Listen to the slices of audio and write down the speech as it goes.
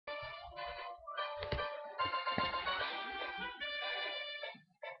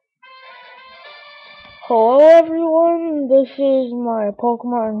Hello everyone, this is my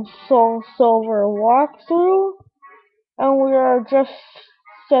Pokemon Soul Silver walkthrough, and we are just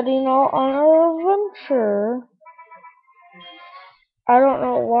setting out on our adventure. I don't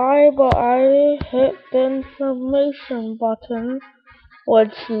know why, but I hit the information button,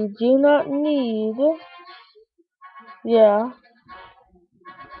 which you do not need. Yeah.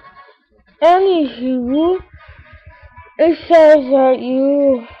 Anywho, it says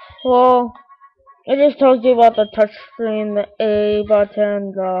that it just tells you about the touchscreen, the A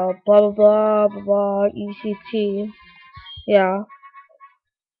button, the blah blah blah blah blah, ECT. Yeah.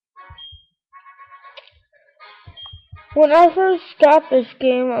 When I first got this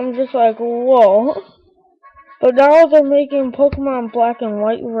game, I'm just like, whoa. But now they're making Pokemon Black and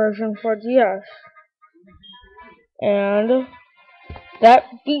White version for DS. And that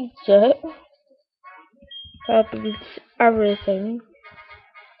beats it. That beats everything.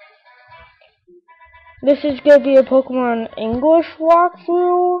 This is gonna be a Pokemon English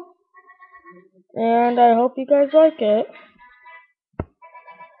walkthrough. And I hope you guys like it.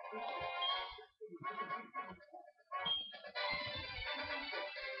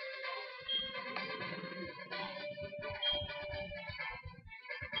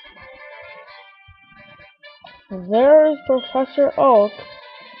 There's Professor Oak,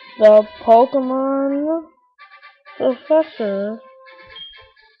 the Pokemon professor.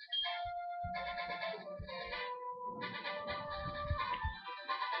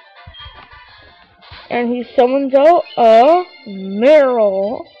 And he summons out a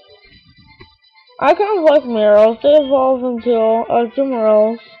Marill. I kind of like Marill. They evolve into a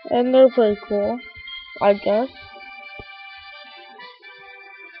Jumeros, and they're pretty cool, I guess.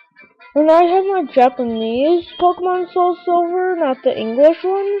 When I had my Japanese Pokemon Soul Silver, not the English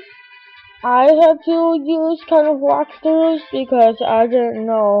one, I had to use kind of walkthroughs because I didn't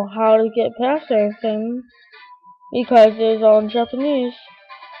know how to get past anything because it was all in Japanese.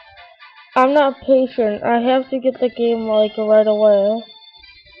 I'm not patient. I have to get the game like right away.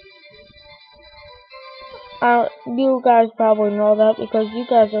 You guys probably know that because you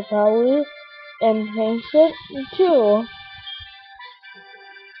guys are probably impatient too.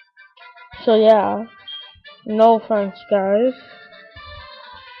 So yeah, no offense, guys.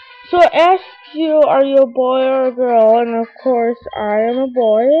 So it asks you, are you a boy or a girl? And of course, I am a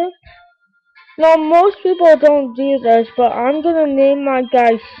boy. Now, most people don't do this, but I'm gonna name my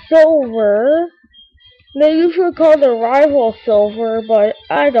guy Silver. They usually call the rival Silver, but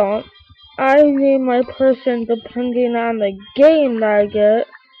I don't. I name my person depending on the game that I get.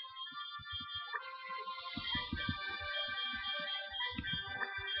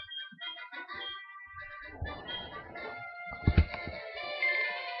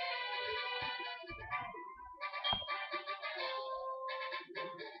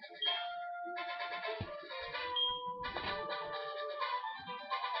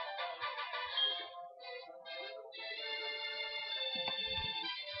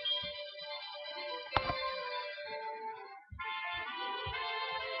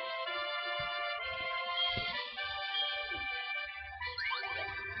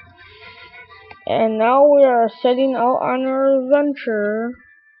 And now we are setting out on our adventure.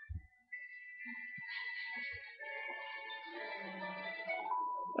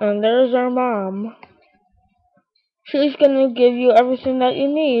 And there's our mom. She's gonna give you everything that you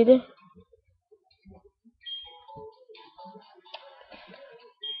need.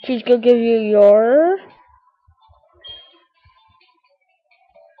 She's gonna give you your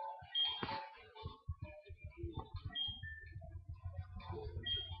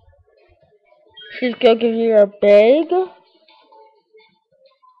She's gonna give you your bag,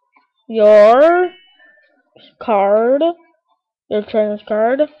 your card, your trainer's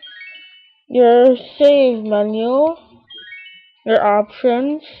card, your save menu, your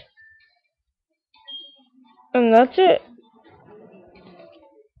options, and that's it.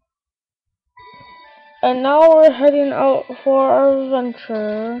 And now we're heading out for our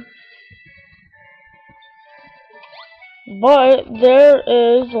adventure. But there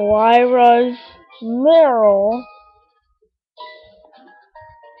is Lyra's Marill.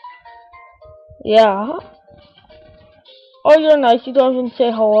 Yeah. Oh, you're nice. You don't even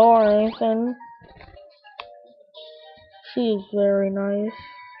say hello or anything. She is very nice.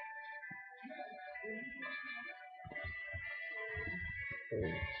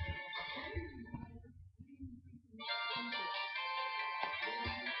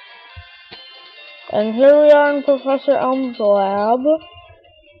 And here we are in Professor Elm's lab.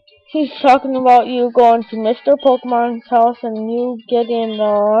 He's talking about you going to Mr. Pokemon's house and you getting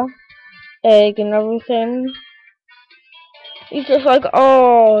the egg and everything. He's just like,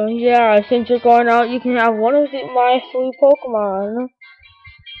 oh, yeah, since you're going out, you can have one of my free Pokemon.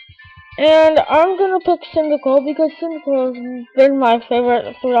 And I'm gonna pick Cyndaquil because Cyndaquil has been my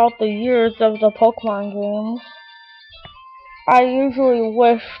favorite throughout the years of the Pokemon games. I usually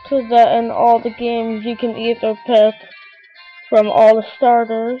wish that in all the games you can either pick from all the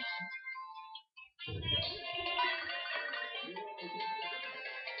starters.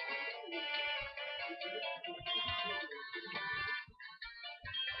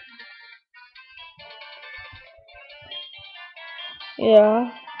 Yeah.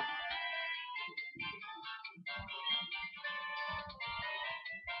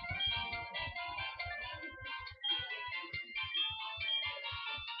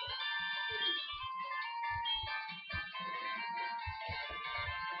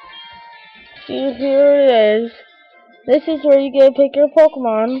 See, here it is. This is where you get to pick your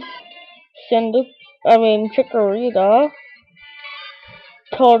Pokemon. Chikorita,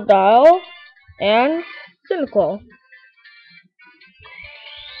 Totodile, and Cyndaquil.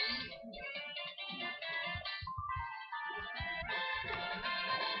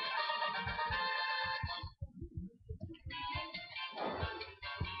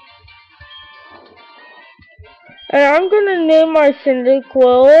 And I'm gonna name my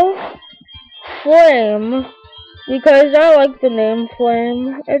Cyndaquil Flame because I like the name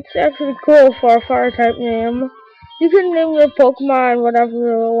Flame. It's actually cool for a fire type name. You can name your Pokemon whatever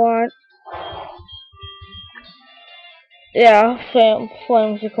you want. Yeah,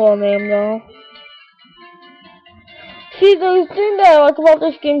 Flame's a cool name though. See, the thing that I like about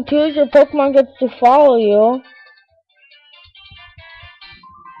this game too is your Pokemon gets to follow you.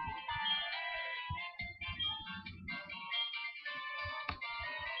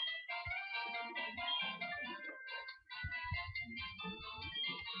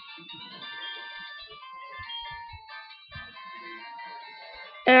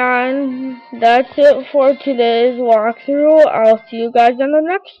 And that's it for today's walkthrough. I'll see you guys in the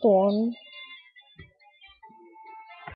next one.